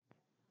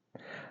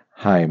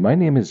Hi, my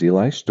name is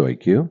Eli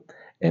Stoicu,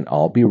 and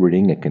I'll be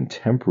reading a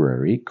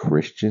contemporary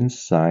Christian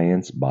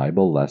Science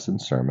Bible lesson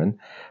sermon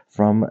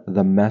from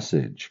The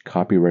Message,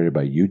 copyrighted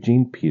by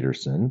Eugene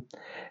Peterson,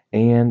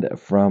 and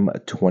from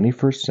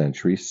 21st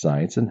Century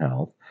Science and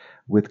Health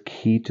with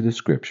Key to the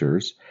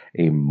Scriptures,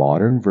 a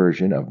modern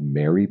version of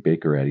Mary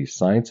Baker Eddy's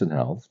Science and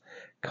Health,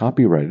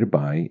 copyrighted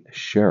by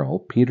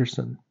Cheryl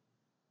Peterson.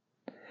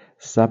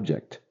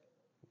 Subject: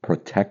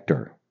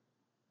 Protector.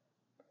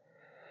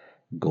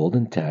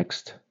 Golden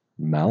text,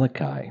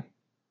 Malachi.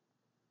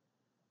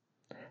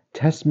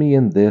 Test me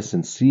in this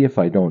and see if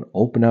I don't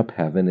open up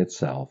heaven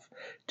itself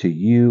to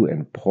you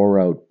and pour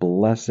out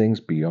blessings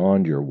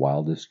beyond your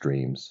wildest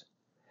dreams.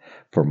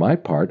 For my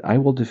part, I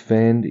will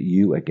defend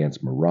you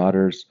against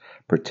marauders,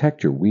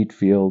 protect your wheat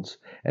fields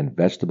and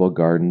vegetable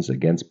gardens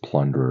against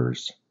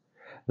plunderers.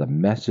 The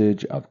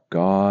message of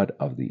God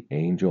of the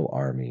angel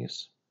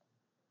armies.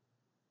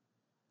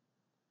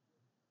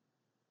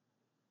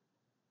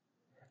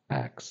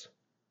 Acts.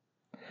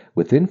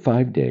 Within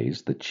 5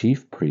 days, the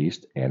chief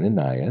priest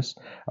Ananias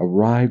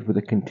arrived with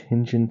a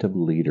contingent of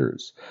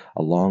leaders,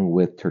 along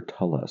with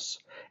Tertullus,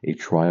 a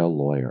trial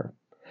lawyer.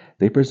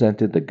 They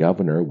presented the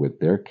governor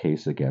with their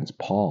case against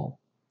Paul.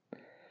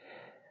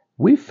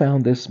 "We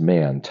found this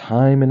man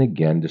time and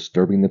again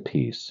disturbing the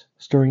peace,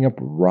 stirring up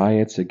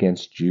riots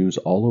against Jews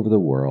all over the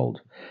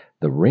world,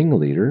 the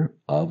ringleader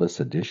of a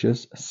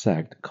seditious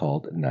sect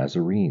called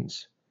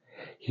Nazarenes.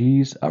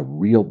 He's a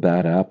real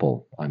bad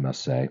apple, I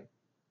must say."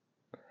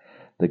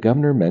 The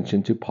governor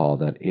mentioned to Paul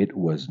that it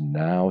was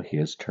now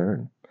his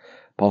turn.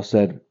 Paul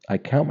said, "I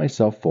count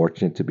myself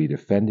fortunate to be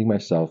defending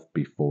myself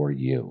before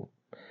you,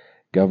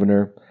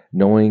 Governor,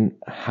 knowing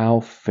how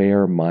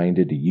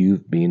fair-minded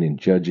you've been in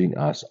judging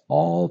us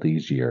all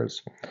these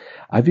years.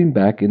 I've been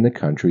back in the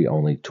country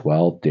only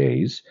 12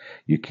 days.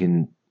 You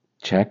can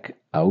check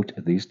out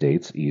these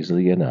dates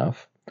easily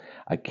enough.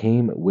 I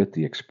came with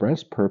the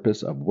express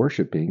purpose of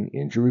worshiping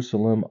in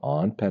Jerusalem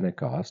on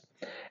Pentecost,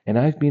 and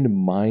I've been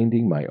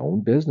minding my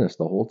own business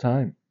the whole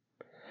time.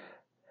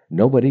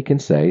 Nobody can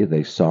say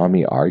they saw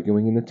me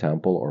arguing in the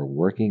temple or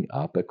working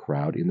up a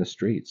crowd in the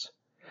streets.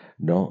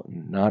 No,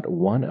 not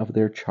one of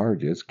their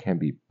charges can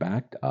be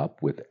backed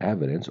up with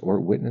evidence or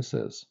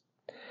witnesses.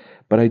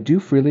 But I do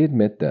freely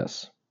admit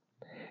this.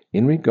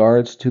 In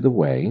regards to the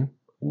way,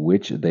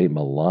 which they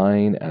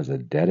malign as a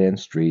dead-end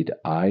street,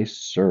 I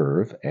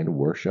serve and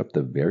worship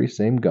the very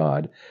same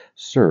God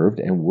served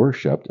and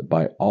worshipped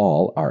by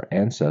all our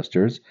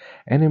ancestors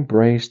and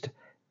embraced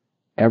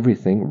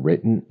everything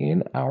written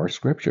in our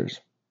scriptures.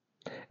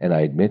 And I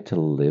admit to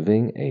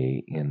living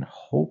in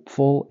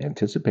hopeful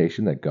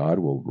anticipation that God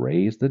will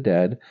raise the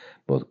dead,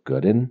 both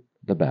good and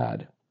the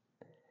bad.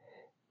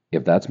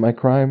 If that's my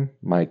crime,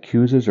 my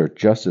accusers are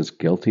just as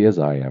guilty as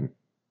I am."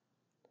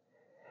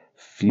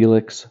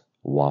 Felix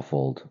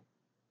waffled.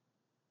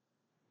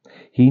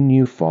 He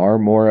knew far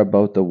more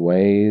about the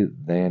way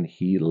than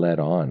he let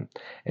on,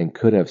 and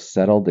could have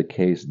settled the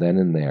case then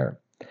and there.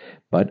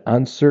 But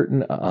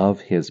uncertain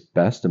of his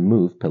best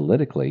move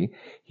politically,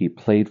 he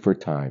played for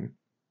time.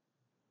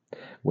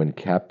 "When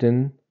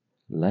Captain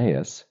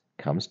Laius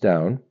comes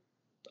down,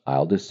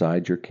 I'll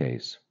decide your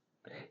case."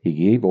 He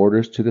gave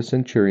orders to the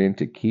centurion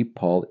to keep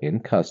Paul in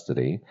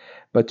custody,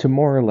 but to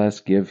more or less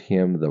give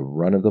him the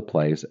run of the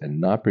place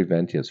and not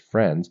prevent his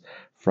friends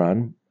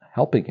from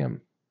helping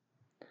him.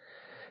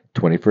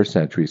 21st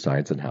Century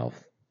Science and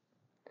Health.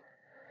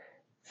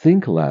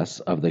 Think less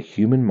of the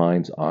human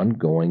mind's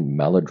ongoing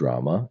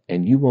melodrama,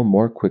 and you will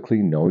more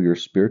quickly know your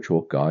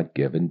spiritual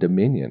God-given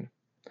dominion.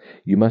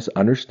 You must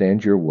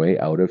understand your way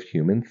out of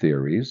human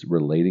theories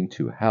relating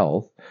to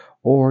health,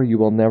 or you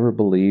will never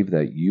believe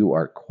that you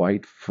are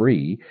quite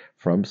free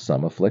from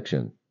some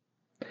affliction.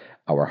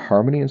 Our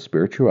harmony and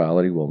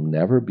spirituality will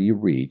never be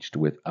reached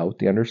without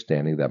the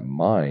understanding that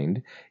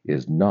mind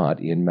is not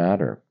in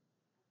matter.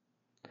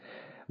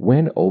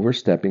 When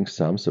overstepping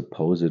some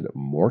supposed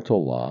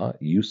mortal law,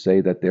 you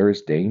say that there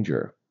is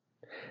danger.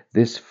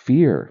 This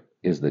fear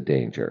is the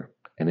danger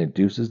and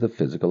induces the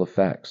physical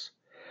effects.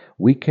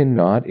 We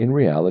cannot in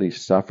reality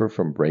suffer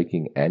from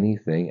breaking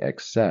anything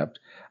except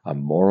a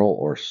moral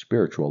or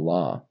spiritual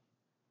law.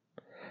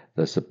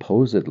 The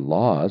supposed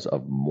laws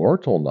of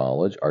mortal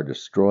knowledge are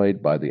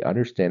destroyed by the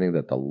understanding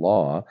that the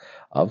law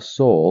of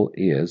soul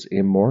is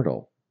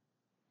immortal.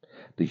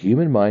 The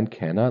human mind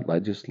cannot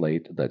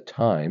legislate the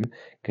time,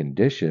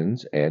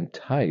 conditions, and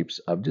types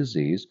of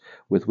disease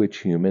with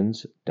which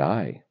humans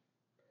die.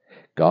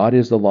 God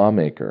is the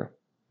lawmaker,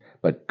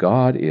 but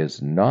God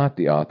is not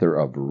the author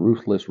of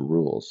ruthless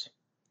rules.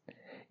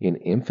 In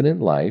infinite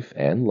life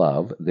and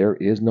love, there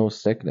is no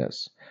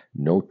sickness,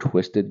 no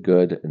twisted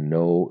good,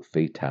 no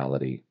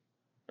fatality.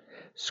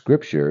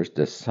 Scriptures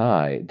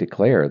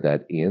declare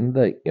that in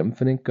the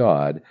infinite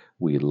God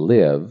we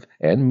live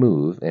and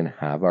move and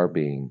have our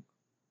being.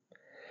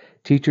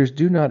 Teachers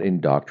do not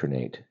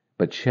indoctrinate,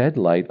 but shed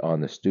light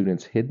on the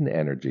student's hidden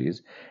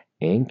energies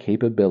and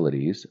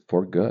capabilities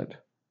for good.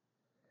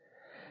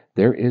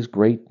 There is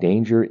great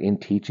danger in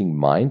teaching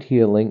mind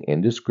healing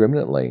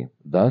indiscriminately,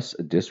 thus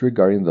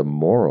disregarding the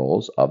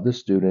morals of the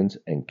students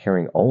and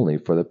caring only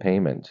for the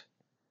payment.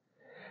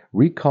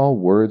 Recall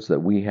words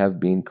that have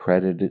been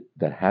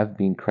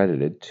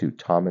credited to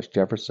Thomas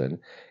Jefferson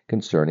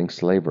concerning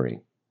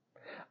slavery.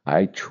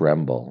 I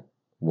tremble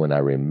when I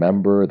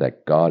remember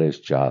that God is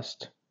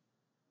just.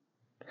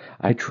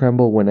 I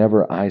tremble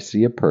whenever I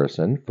see a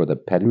person, for the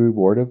petty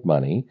reward of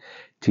money,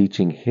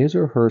 teaching his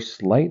or her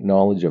slight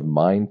knowledge of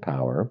mind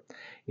power,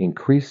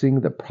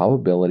 increasing the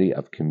probability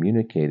of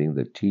communicating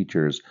the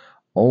teacher's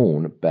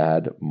own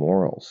bad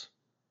morals.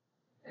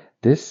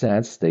 This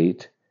sad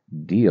state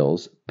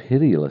deals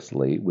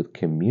pitilessly with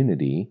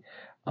community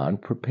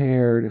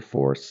unprepared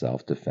for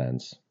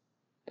self-defense.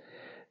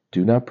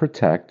 Do not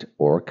protect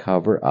or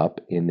cover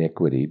up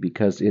iniquity,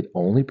 because it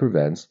only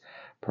prevents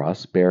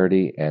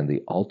prosperity and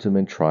the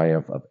ultimate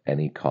triumph of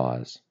any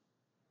cause.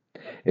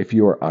 If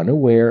you are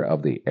unaware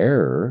of the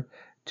error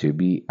to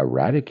be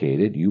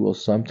eradicated, you will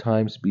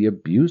sometimes be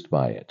abused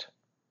by it.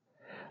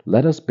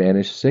 Let us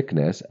banish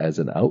sickness as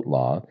an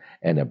outlaw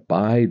and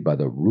abide by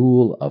the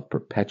rule of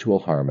perpetual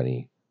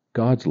harmony,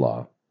 God's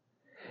law.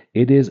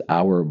 It is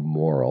our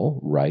moral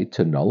right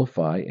to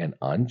nullify an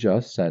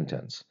unjust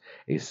sentence,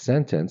 a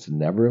sentence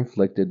never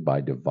inflicted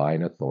by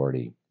divine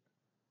authority.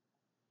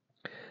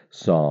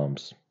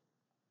 Psalms.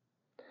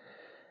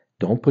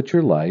 Don't put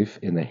your life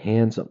in the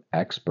hands of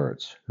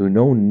experts who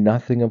know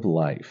nothing of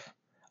life,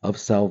 of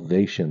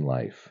salvation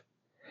life.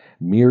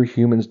 Mere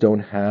humans don't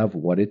have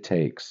what it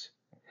takes.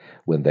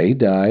 When they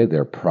die,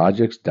 their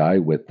projects die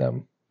with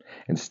them.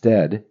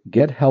 Instead,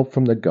 get help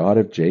from the God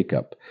of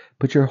Jacob.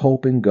 Put your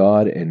hope in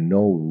God and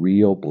know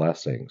real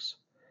blessings.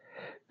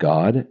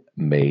 God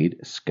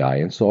made sky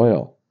and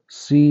soil,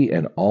 sea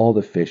and all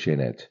the fish in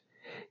it.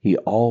 He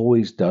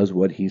always does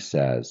what he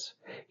says.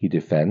 He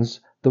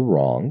defends the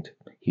wronged.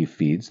 He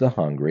feeds the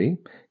hungry.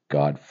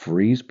 God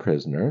frees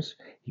prisoners.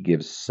 He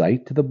gives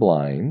sight to the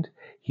blind.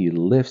 He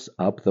lifts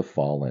up the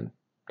fallen.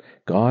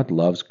 God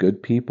loves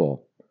good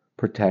people,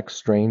 protects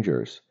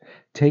strangers,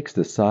 takes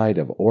the side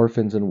of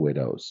orphans and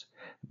widows,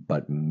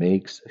 but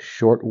makes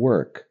short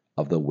work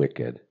of the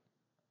wicked.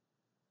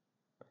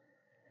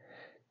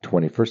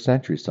 21st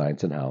century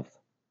science and health.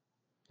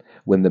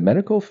 When the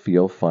medical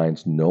field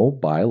finds no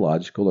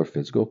biological or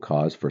physical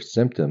cause for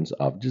symptoms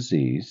of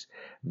disease,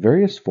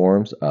 various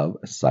forms of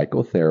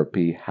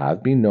psychotherapy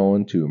have been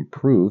known to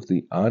improve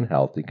the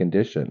unhealthy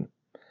condition.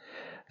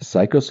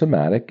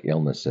 Psychosomatic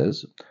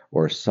illnesses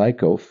or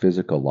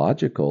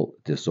psychophysiological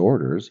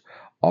disorders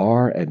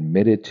are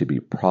admitted to be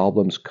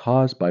problems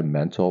caused by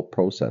mental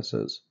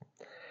processes.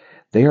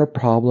 They are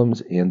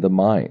problems in the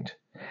mind,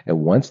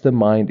 and once the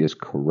mind is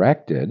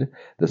corrected,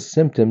 the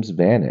symptoms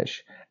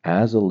vanish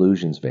as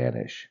illusions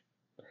vanish.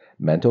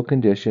 Mental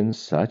conditions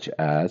such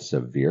as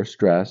severe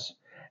stress,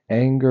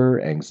 anger,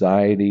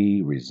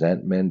 anxiety,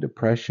 resentment,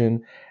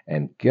 depression,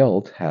 and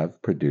guilt have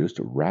produced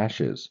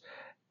rashes,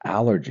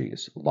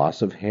 allergies,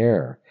 loss of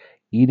hair,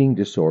 eating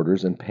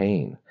disorders, and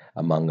pain,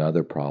 among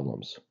other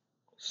problems.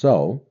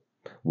 So,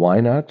 why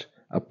not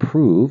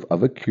approve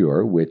of a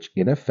cure which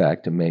in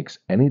effect makes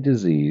any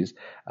disease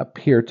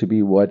appear to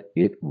be what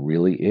it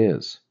really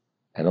is,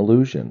 an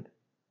illusion?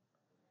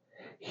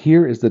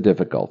 Here is the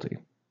difficulty.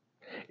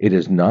 It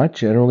is not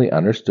generally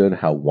understood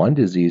how one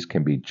disease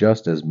can be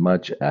just as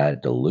much a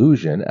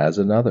delusion as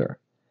another.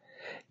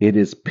 It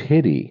is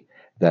pity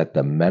that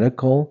the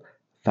medical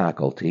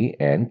faculty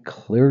and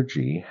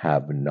clergy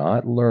have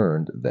not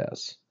learned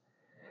this.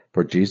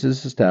 For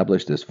Jesus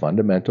established this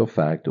fundamental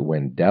fact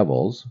when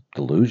devils,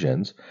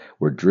 delusions,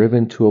 were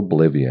driven to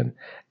oblivion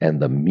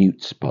and the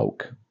mute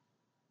spoke.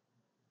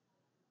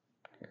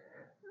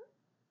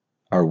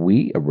 Are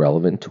we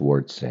irrelevant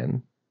towards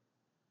sin?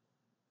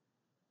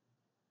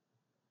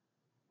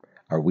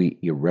 Are we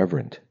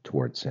irreverent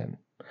towards sin?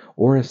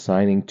 Or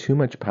assigning too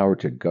much power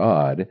to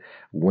God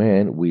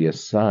when we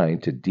assign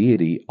to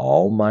deity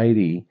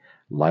almighty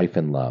life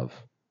and love?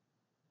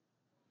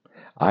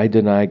 I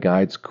deny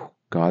God's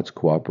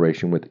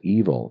cooperation with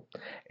evil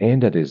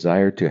and a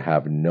desire to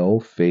have no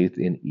faith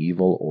in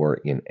evil or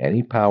in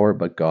any power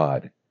but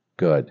God,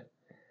 good.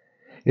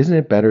 Isn't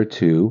it better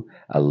to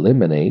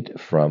eliminate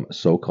from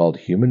so-called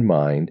human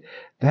mind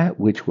that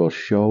which will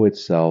show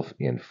itself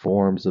in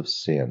forms of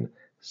sin,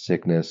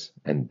 sickness,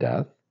 and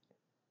death?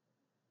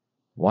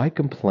 Why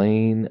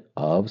complain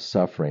of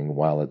suffering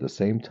while at the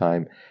same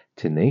time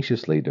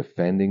tenaciously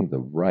defending the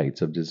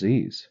rights of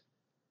disease?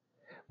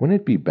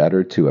 Wouldn't it be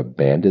better to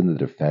abandon the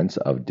defense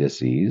of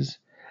disease,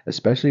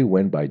 especially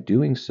when by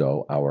doing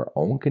so our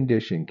own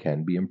condition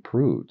can be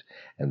improved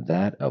and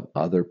that of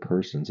other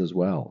persons as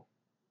well?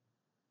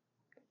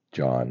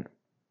 John.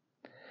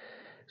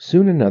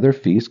 Soon another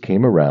feast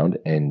came around,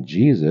 and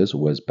Jesus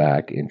was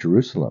back in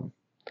Jerusalem.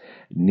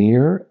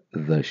 Near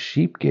the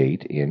sheep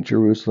gate in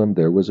Jerusalem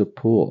there was a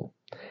pool,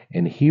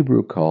 in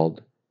Hebrew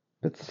called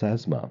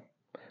Bethesda,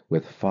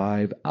 with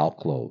 5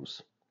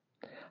 alcoves.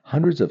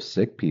 Hundreds of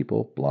sick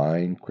people,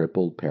 blind,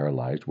 crippled,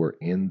 paralyzed, were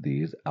in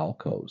these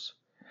alcoves.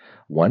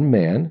 One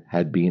man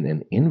had been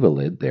an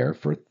invalid there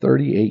for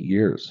 38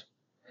 years.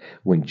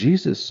 When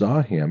Jesus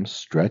saw him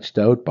stretched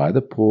out by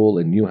the pool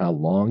and knew how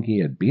long he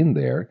had been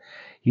there,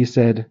 he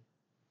said,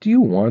 "Do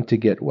you want to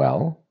get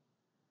well?"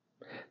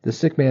 The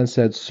sick man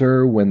said,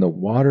 "Sir, when the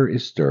water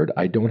is stirred,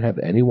 I don't have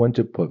anyone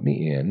to put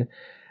me in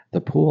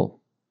the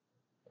pool.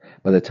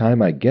 By the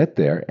time I get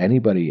there,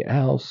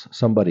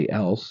 somebody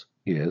else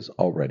is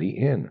already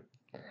in."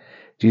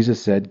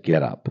 Jesus said,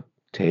 "Get up,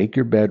 take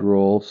your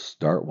bedroll,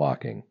 start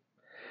walking."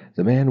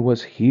 The man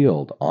was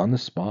healed on the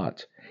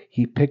spot.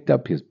 He picked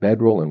up his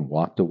bedroll and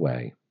walked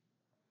away.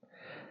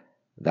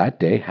 That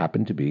day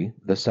happened to be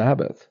the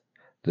Sabbath.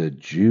 The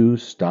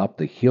Jews stopped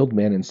the healed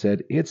man and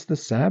said, "It's the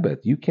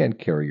Sabbath. You can't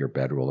carry your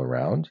bedroll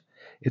around.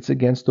 It's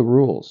against the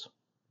rules."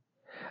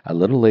 A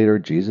little later,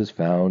 Jesus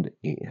found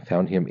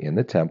him in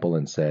the temple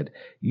and said,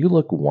 "You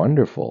look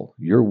wonderful.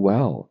 You're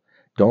well.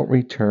 Don't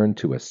return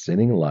to a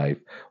sinning life,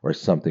 or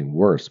something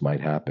worse might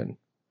happen."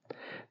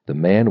 The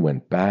man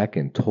went back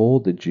and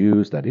told the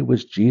Jews that it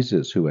was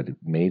Jesus who had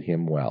made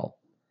him well.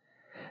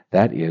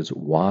 That is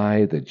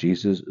why the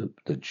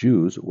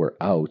Jews were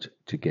out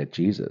to get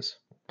Jesus,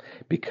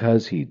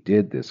 because he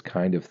did this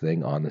kind of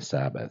thing on the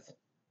Sabbath.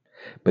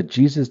 But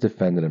Jesus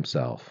defended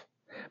himself.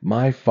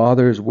 "My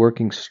Father is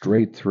working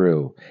straight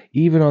through,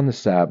 even on the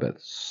Sabbath.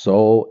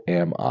 So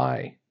am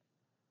I."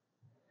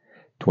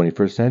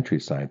 21st century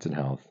science and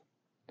health.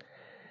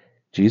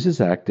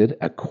 Jesus acted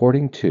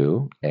according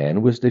to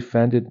and was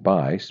defended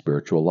by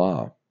spiritual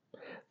law.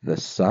 The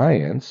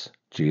science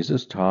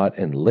Jesus taught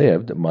and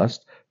lived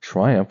must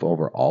triumph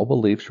over all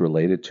beliefs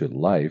related to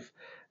life,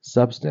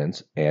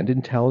 substance, and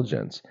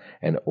intelligence,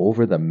 and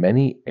over the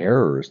many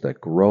errors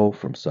that grow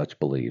from such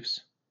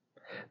beliefs.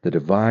 The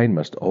divine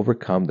must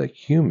overcome the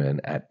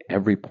human at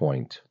every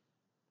point.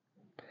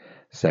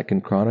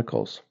 2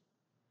 Chronicles.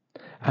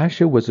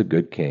 Asa was a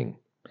good king.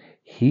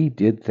 He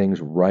did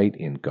things right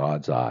in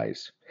God's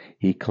eyes.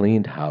 He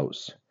cleaned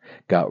house,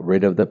 got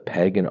rid of the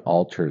pagan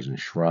altars and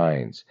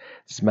shrines,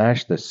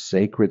 smashed the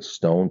sacred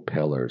stone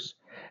pillars,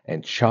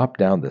 and chopped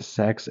down the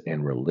sex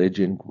and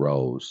religion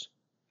groves,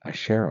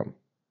 Asherim.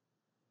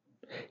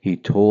 He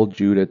told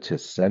Judah to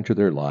center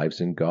their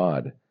lives in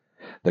God,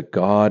 the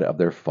God of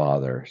their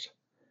fathers,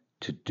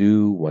 to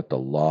do what the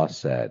law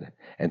said,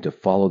 and to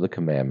follow the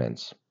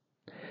commandments.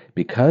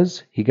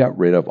 Because he got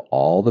rid of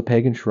all the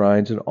pagan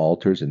shrines and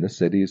altars in the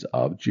cities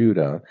of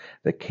Judah,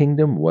 the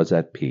kingdom was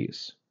at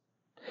peace.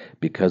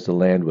 Because the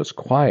land was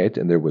quiet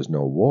and there was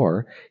no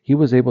war, he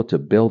was able to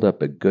build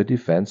up a good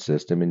defense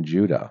system in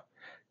Judah.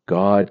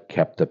 God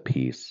kept the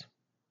peace.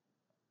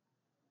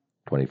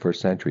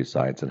 21st century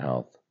science and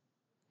health.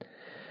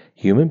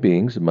 Human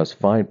beings must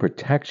find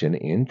protection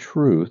in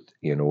truth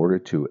in order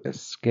to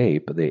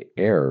escape the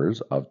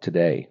errors of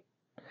today.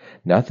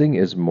 Nothing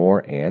is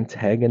more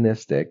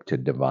antagonistic to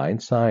divine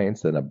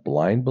science than a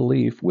blind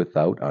belief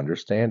without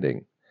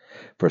understanding,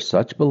 for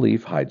such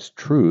belief hides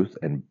truth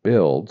and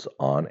builds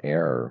on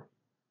error.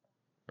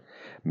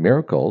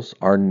 Miracles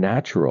are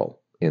natural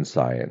in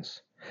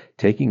science,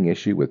 taking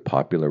issue with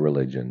popular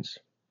religions.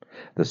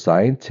 The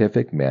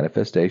scientific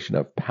manifestation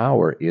of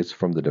power is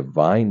from the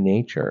divine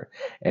nature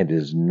and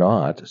is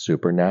not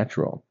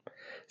supernatural,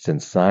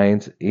 since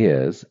science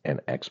is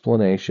an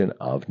explanation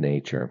of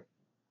nature.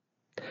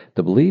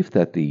 The belief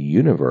that the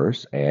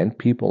universe and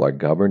people are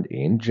governed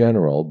in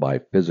general by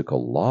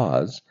physical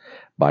laws,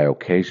 by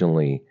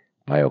occasionally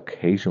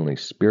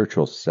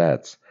spiritual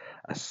sets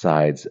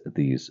aside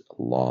these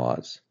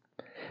laws,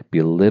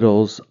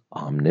 belittles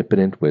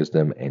omnipotent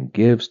wisdom and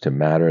gives to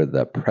matter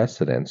the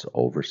precedence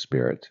over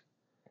spirit.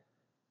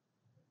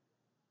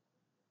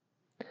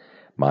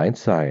 Mind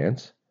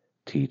science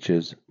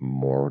teaches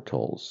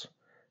mortals.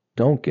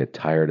 Don't get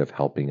tired of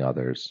helping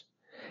others.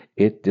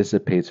 It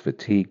dissipates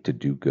fatigue to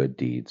do good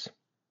deeds.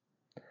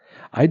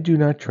 I do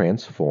not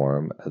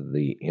transform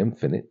the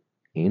infant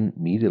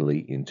immediately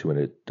into an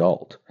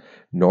adult,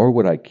 nor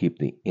would I keep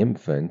the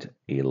infant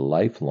a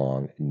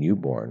lifelong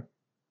newborn.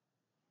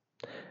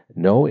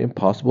 No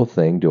impossible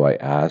thing do I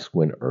ask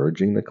when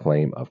urging the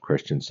claim of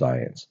Christian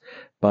Science,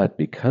 but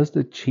because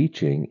the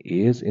teaching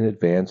is in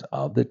advance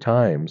of the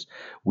times,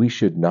 we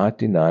should not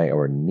deny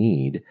our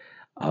need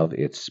of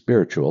its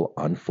spiritual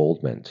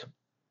unfoldment.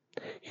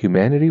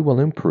 Humanity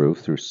will improve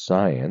through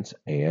science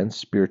and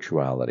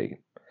spirituality.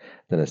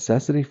 The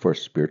necessity for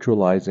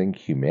spiritualizing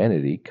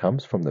humanity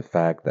comes from the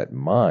fact that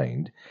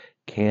mind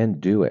can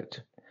do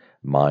it.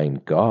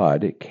 Mind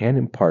God can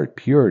impart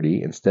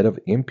purity instead of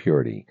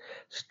impurity,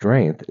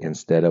 strength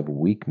instead of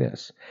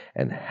weakness,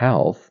 and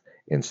health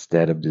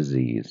instead of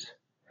disease.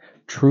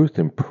 Truth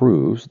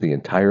improves the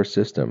entire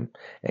system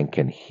and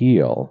can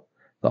heal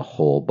the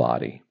whole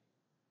body.